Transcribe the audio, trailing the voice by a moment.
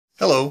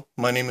Hello,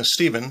 my name is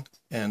Stephen,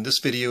 and this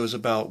video is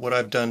about what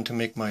I've done to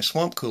make my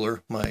swamp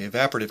cooler, my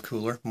evaporative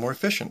cooler, more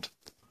efficient.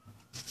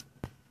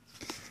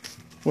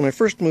 When I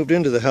first moved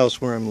into the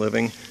house where I'm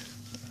living,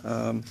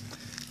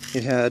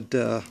 it had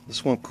the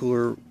swamp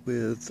cooler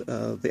with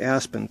the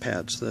aspen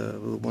pads, the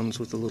ones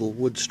with the little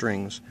wood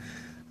strings.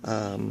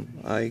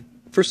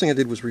 First thing I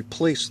did was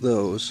replace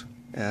those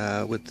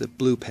with the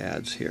blue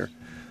pads here.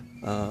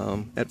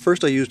 At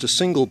first I used a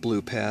single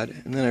blue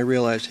pad, and then I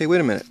realized, hey,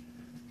 wait a minute,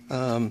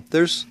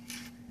 there's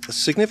a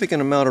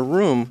significant amount of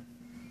room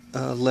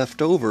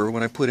left over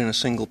when I put in a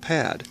single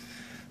pad,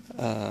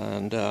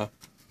 and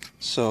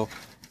so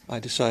I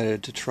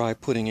decided to try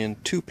putting in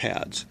two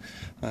pads.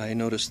 I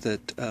noticed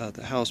that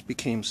the house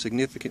became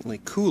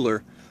significantly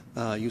cooler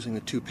using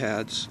the two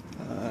pads,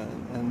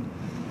 and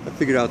I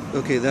figured out,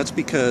 okay, that's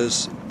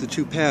because the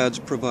two pads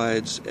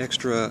provides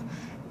extra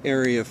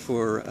area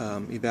for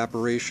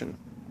evaporation.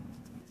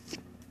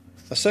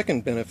 A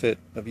second benefit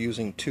of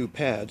using two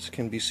pads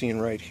can be seen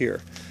right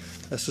here.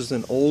 This is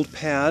an old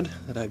pad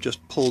that I've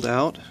just pulled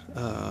out,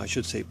 I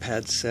should say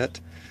pad set.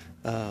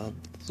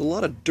 There's a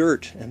lot of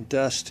dirt and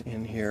dust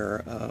in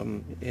here.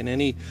 In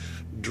any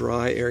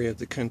dry area of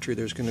the country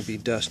there's going to be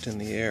dust in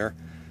the air.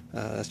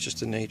 That's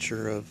just the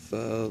nature of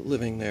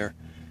living there.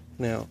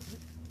 Now,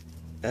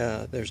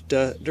 there's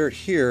dirt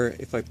here.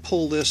 If I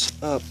pull this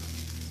up,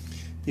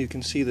 you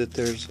can see that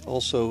there's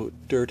also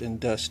dirt and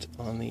dust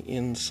on the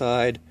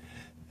inside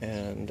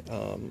and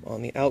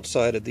on the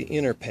outside of the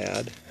inner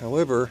pad.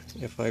 However,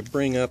 if I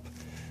bring up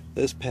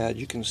this pad,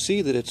 you can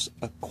see that it's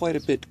quite a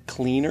bit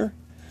cleaner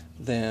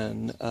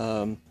than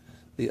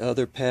the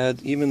other pad,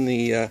 even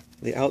the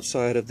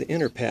outside of the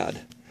inner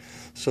pad.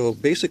 So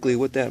basically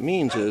what that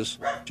means is,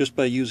 just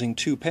by using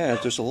two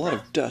pads, there's a lot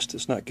of dust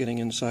that's not getting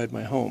inside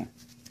my home.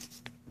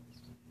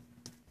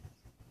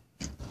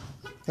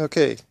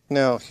 Okay,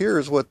 now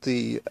here's what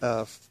the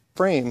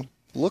frame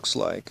looks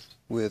like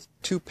with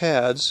two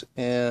pads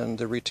and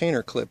the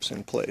retainer clips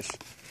in place.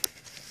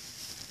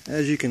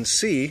 As you can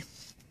see,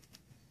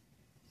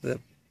 the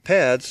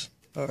pads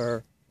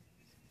are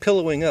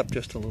pillowing up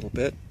just a little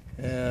bit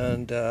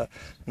and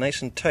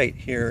nice and tight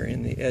here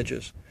in the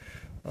edges.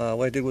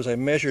 What I did was I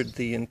measured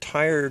the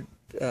entire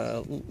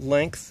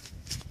length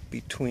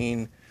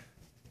between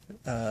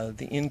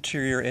the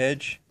interior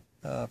edge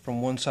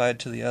from one side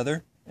to the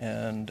other,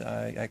 and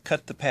I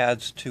cut the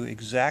pads to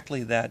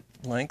exactly that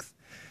length.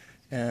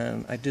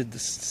 And I did the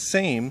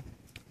same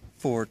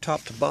for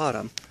top to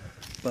bottom,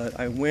 but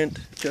I went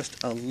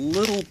just a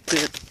little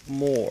bit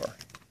more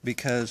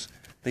because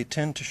they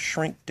tend to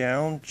shrink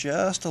down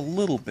just a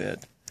little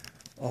bit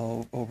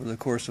over the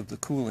course of the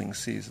cooling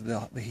season,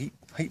 the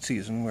heat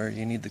season where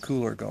you need the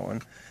cooler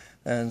going.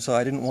 And so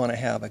I didn't want to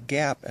have a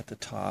gap at the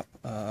top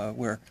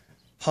where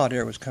hot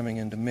air was coming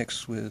in to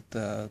mix with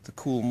the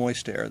cool,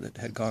 moist air that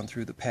had gone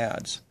through the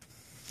pads.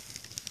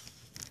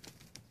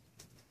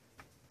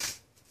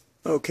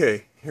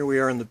 Okay, here we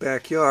are in the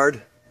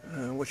backyard.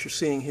 What you're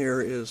seeing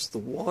here is the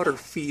water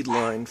feed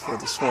line for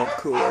the swamp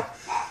cooler.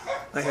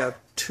 I have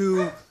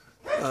two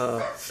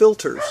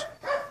filters.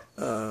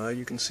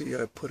 You can see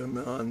I put them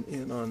on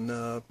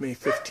May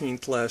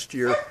 15th last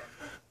year.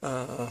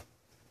 I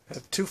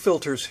have two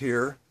filters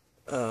here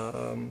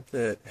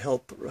that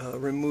help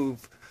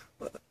remove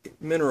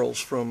minerals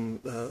from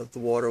the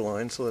water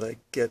line so that I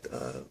get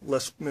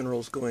less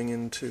minerals going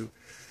into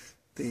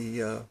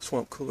the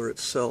swamp cooler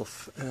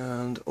itself.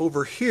 And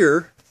over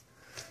here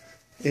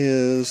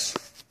is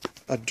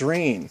a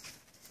drain.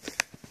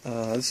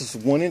 This is a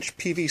 1-inch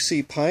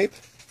PVC pipe,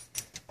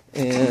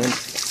 and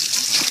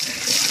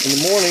in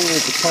the morning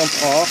with the pump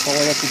off, all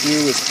I have to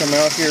do is come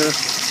out here,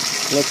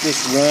 let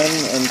this run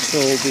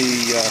until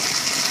the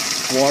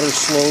water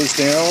slows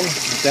down.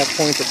 At that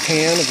point the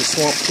pan of the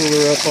swamp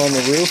cooler up on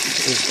the roof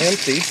is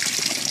empty.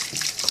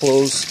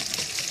 Close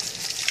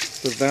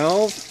the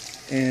valve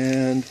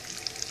and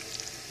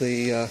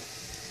the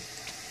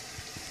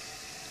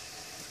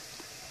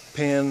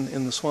pan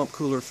in the swamp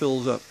cooler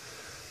fills up.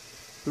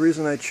 The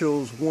reason I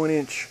chose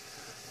 1-inch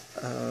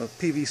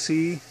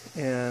PVC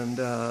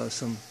and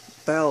some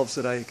valves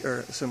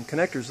or some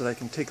connectors that I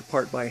can take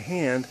apart by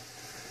hand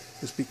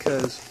is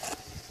because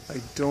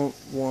I don't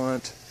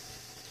want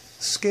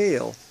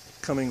scale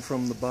coming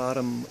from the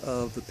bottom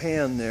of the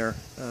pan there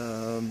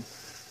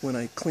when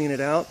I clean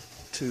it out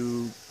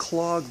to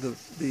clog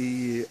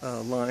the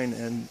line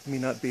and me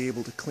not be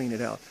able to clean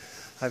it out.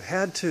 I've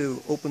had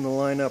to open the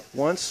line up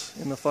once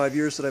in the 5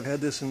 years that I've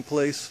had this in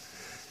place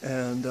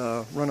and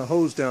run a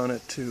hose down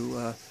it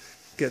to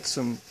get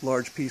some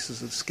large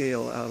pieces of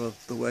scale out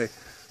of the way.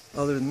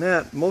 Other than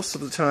that, most of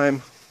the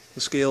time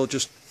the scale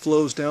just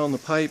flows down the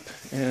pipe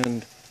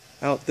and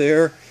out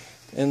there,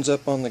 ends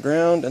up on the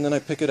ground, and then I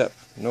pick it up.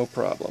 No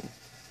problem.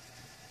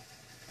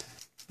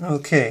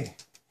 Okay.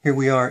 Here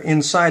we are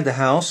inside the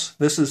house.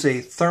 This is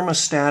a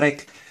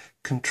thermostatic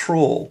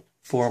control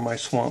for my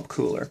swamp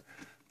cooler.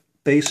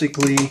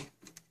 Basically,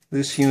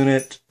 this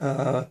unit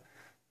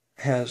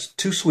has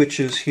two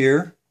switches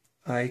here.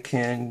 I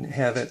can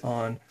have it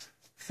on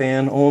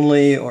fan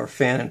only or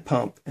fan and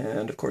pump.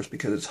 And of course,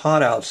 because it's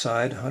hot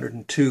outside,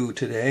 102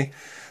 today,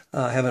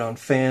 I have it on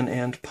fan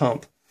and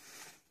pump.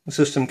 The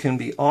system can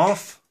be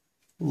off,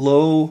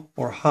 low,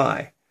 or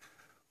high.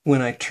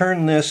 When I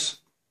turn this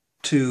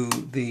to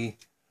the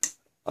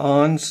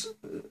on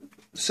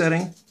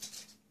setting,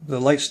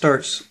 the light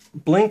starts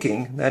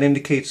blinking. That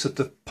indicates that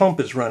the pump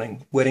is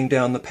running, wetting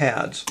down the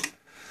pads.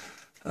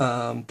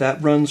 That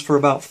runs for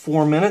about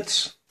 4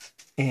 minutes,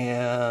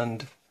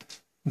 and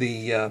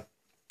the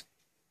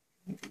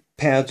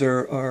pads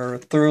are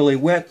thoroughly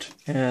wet,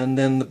 and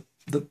then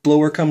the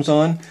blower comes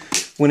on.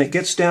 When it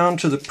gets down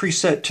to the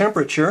preset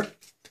temperature,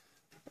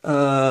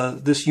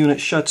 this unit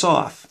shuts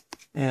off,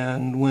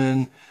 and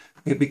when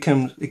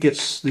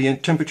the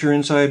temperature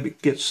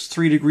inside gets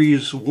 3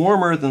 degrees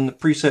warmer than the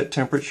preset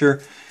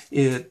temperature,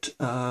 it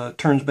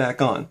turns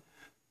back on.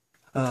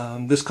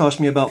 This cost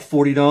me about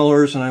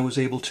 $40, and I was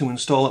able to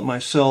install it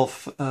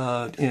myself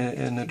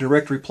in a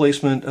direct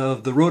replacement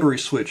of the rotary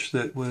switch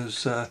that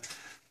was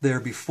there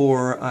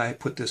before I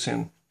put this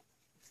in.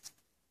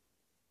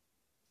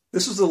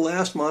 This is the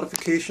last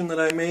modification that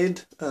I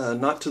made,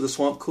 not to the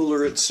swamp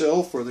cooler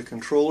itself or the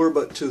controller,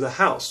 but to the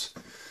house.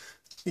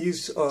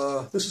 This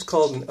is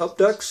called an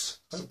upducts.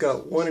 I've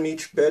got one in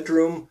each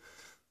bedroom,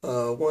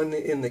 one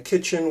in the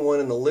kitchen,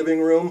 one in the living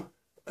room.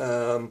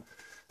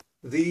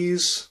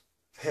 These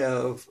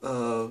have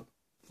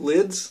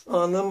lids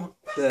on them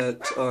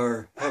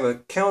that have a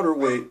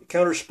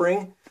counter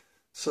spring,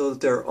 so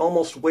that they're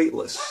almost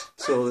weightless.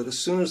 So that as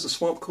soon as the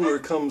swamp cooler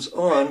comes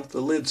on,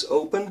 the lids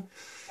open,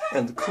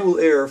 and the cool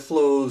air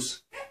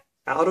flows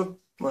out of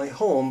my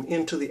home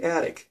into the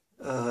attic.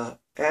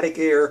 Attic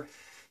air,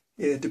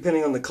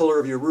 depending on the color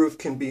of your roof,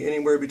 can be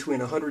anywhere between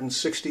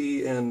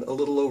 160 and a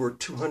little over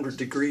 200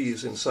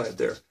 degrees inside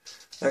there.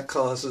 That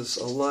causes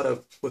a lot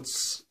of what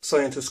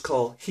scientists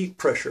call heat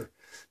pressure.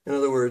 In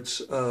other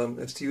words,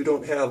 if you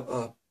don't have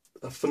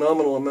a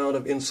phenomenal amount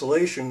of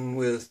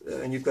insulation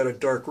and you've got a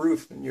dark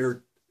roof and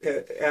your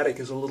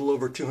attic is a little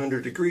over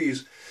 200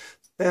 degrees,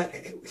 that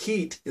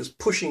heat is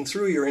pushing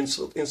through your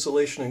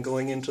insulation and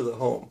going into the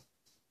home.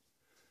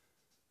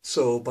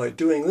 So by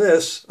doing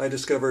this, I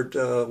discovered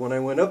when I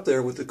went up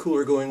there with the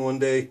cooler going one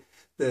day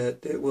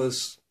that it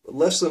was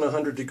less than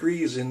 100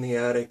 degrees in the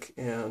attic,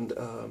 and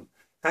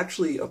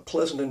actually a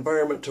pleasant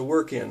environment to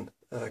work in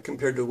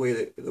compared to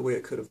the way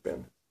it could have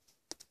been.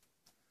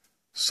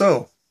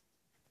 So,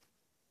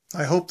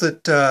 I hope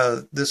that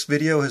this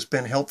video has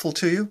been helpful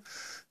to you.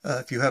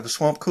 If you have a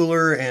swamp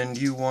cooler and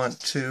you want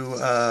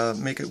to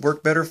make it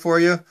work better for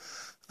you,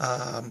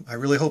 I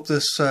really hope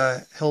this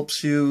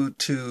helps you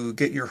to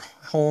get your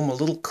home a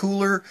little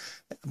cooler,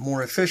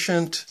 more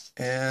efficient,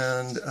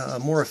 and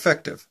more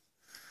effective.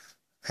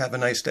 Have a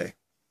nice day.